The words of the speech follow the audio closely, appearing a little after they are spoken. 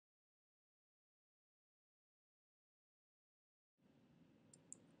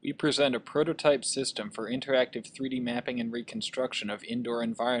We present a prototype system for interactive 3D mapping and reconstruction of indoor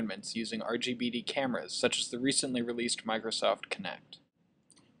environments using RGBD cameras, such as the recently released Microsoft Kinect.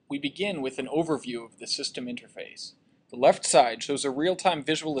 We begin with an overview of the system interface. The left side shows a real-time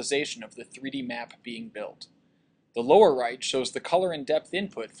visualization of the 3D map being built. The lower right shows the color and depth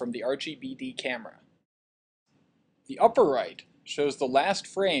input from the RGBD camera. The upper right shows the last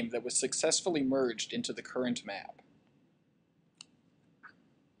frame that was successfully merged into the current map.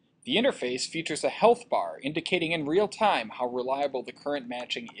 The interface features a health bar indicating in real time how reliable the current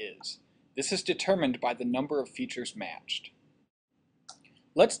matching is. This is determined by the number of features matched.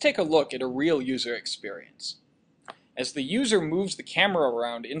 Let's take a look at a real user experience. As the user moves the camera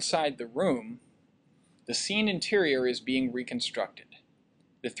around inside the room, the scene interior is being reconstructed.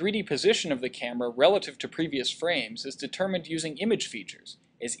 The 3D position of the camera relative to previous frames is determined using image features,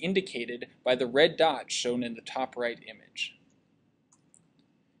 as indicated by the red dots shown in the top right image.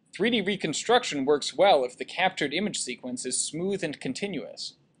 3D reconstruction works well if the captured image sequence is smooth and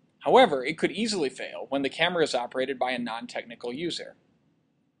continuous. However, it could easily fail when the camera is operated by a non-technical user.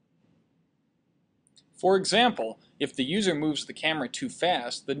 For example, if the user moves the camera too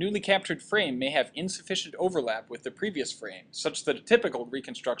fast, the newly captured frame may have insufficient overlap with the previous frame, such that a typical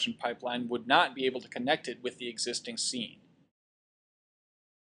reconstruction pipeline would not be able to connect it with the existing scene.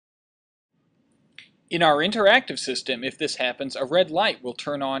 In our interactive system, if this happens, a red light will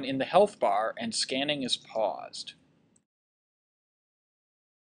turn on in the health bar and scanning is paused.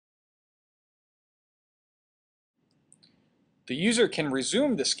 The user can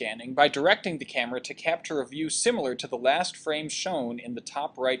resume the scanning by directing the camera to capture a view similar to the last frame shown in the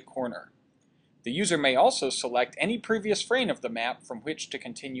top right corner. The user may also select any previous frame of the map from which to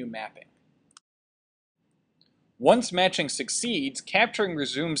continue mapping. Once matching succeeds, capturing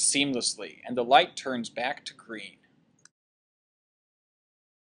resumes seamlessly and the light turns back to green.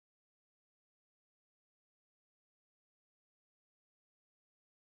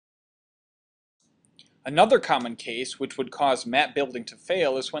 Another common case which would cause map building to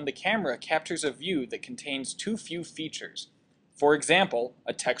fail is when the camera captures a view that contains too few features. For example,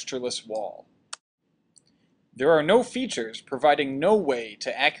 a textureless wall. There are no features, providing no way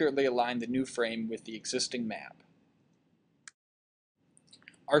to accurately align the new frame with the existing map.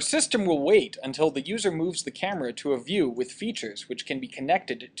 Our system will wait until the user moves the camera to a view with features which can be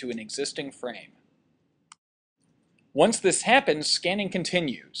connected to an existing frame. Once this happens, scanning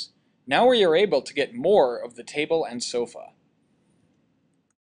continues. Now we are able to get more of the table and sofa.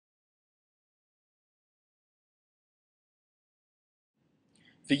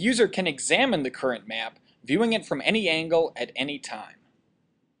 The user can examine the current map, viewing it from any angle at any time.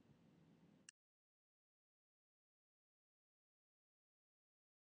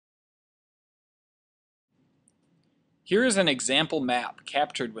 Here is an example map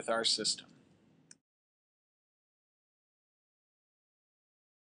captured with our system.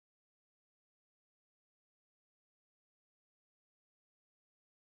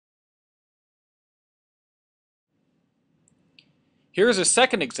 Here is a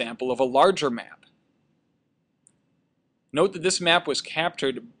second example of a larger map. Note that this map was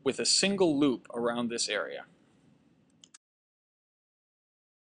captured with a single loop around this area.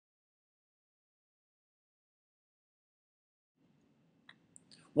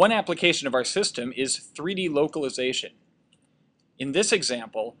 One application of our system is 3D localization. In this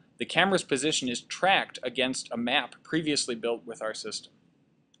example, the camera's position is tracked against a map previously built with our system.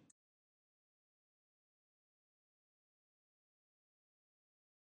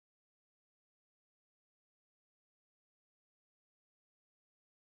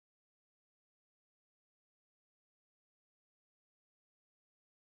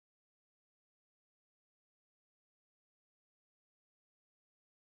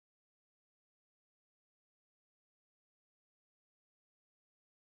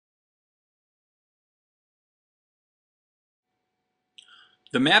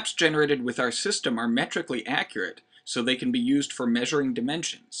 The maps generated with our system are metrically accurate, so they can be used for measuring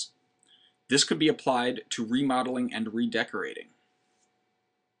dimensions. This could be applied to remodeling and redecorating.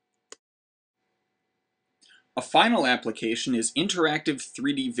 A final application is interactive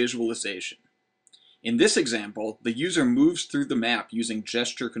 3D visualization. In this example, the user moves through the map using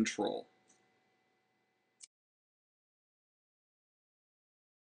gesture control.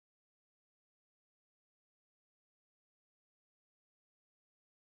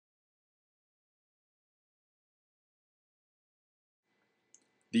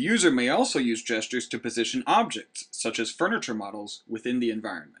 The user may also use gestures to position objects, such as furniture models, within the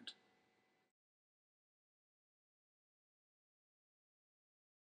environment.